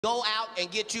Go out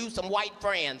and get you some white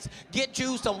friends. Get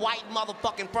you some white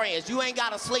motherfucking friends. You ain't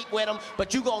gotta sleep with them,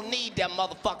 but you gonna need them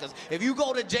motherfuckers. If you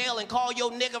go to jail and call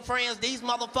your nigga friends, these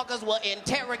motherfuckers will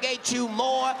interrogate you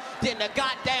more than the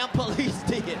goddamn police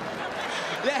did.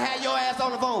 They had your ass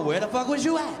on the phone. Where the fuck was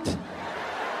you at?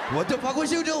 What the fuck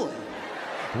was you doing?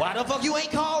 Why the fuck you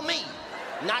ain't called me?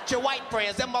 Not your white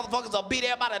friends. Them motherfuckers will be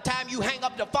there by the time you hang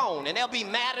up the phone, and they'll be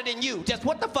madder than you. Just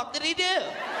what the fuck did he do?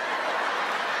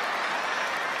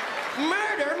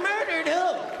 Murdered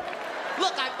who?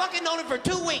 Look, I fucking known him for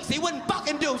 2 weeks. He wouldn't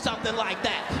fucking do something like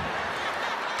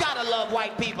that. Gotta love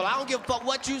white people. I don't give a fuck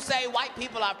what you say. White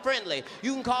people are friendly.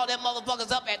 You can call them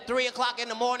motherfuckers up at 3 o'clock in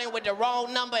the morning with the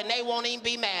wrong number and they won't even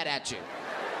be mad at you.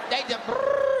 They just,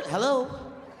 hello?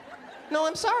 No,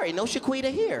 I'm sorry. No Shaquita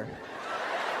here.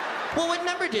 Well, what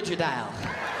number did you dial?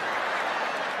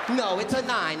 No, it's a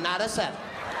 9, not a 7.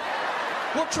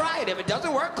 We'll try it. If it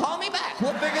doesn't work, call me back.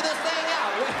 We'll figure this thing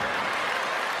out.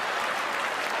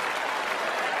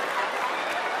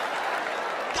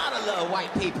 Gotta love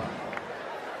white people.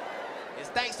 It's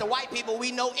thanks to white people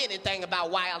we know anything about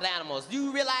wild animals.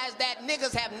 You realize that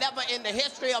niggas have never in the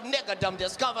history of niggerdom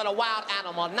discovered a wild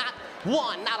animal. Not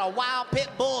one, not a wild pit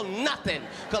bull, nothing.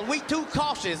 Because we too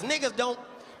cautious. Niggas don't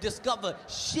discover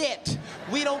shit.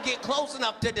 We don't get close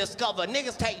enough to discover.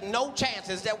 Niggas take no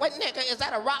chances. That, what nigga, is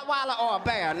that a Rottweiler or a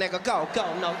bear? Nigga, go,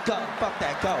 no, go, fuck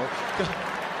that, go.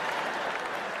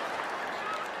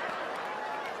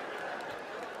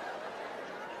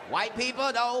 White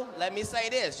people, though, let me say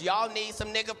this. Y'all need some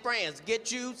nigga friends.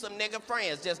 Get you some nigga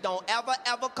friends. Just don't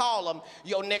ever call them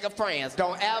your nigga friends.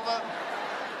 Don't ever.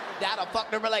 That'll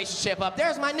fuck the relationship up.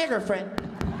 There's my nigger friend.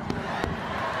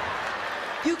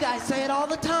 You guys say it all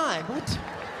the time. What?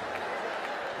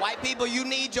 White people, you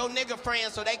need your nigga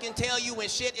friends so they can tell you when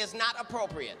shit is not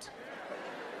appropriate.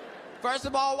 First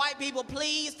of all, white people,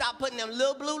 please stop putting them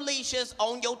little blue leashes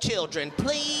on your children.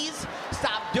 Please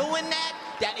stop doing that.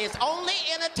 That is only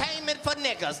entertainment for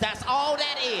niggas. That's all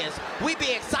that is. We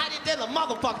be excited then the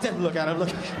motherfucker. Look at him, look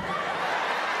at him.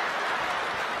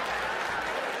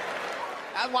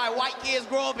 That's why white kids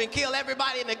grow up and kill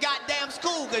everybody in the goddamn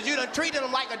school, because you done treated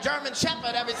them like a German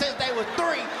shepherd ever since they was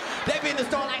 3. They be in the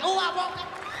store like, oh, I want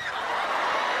that.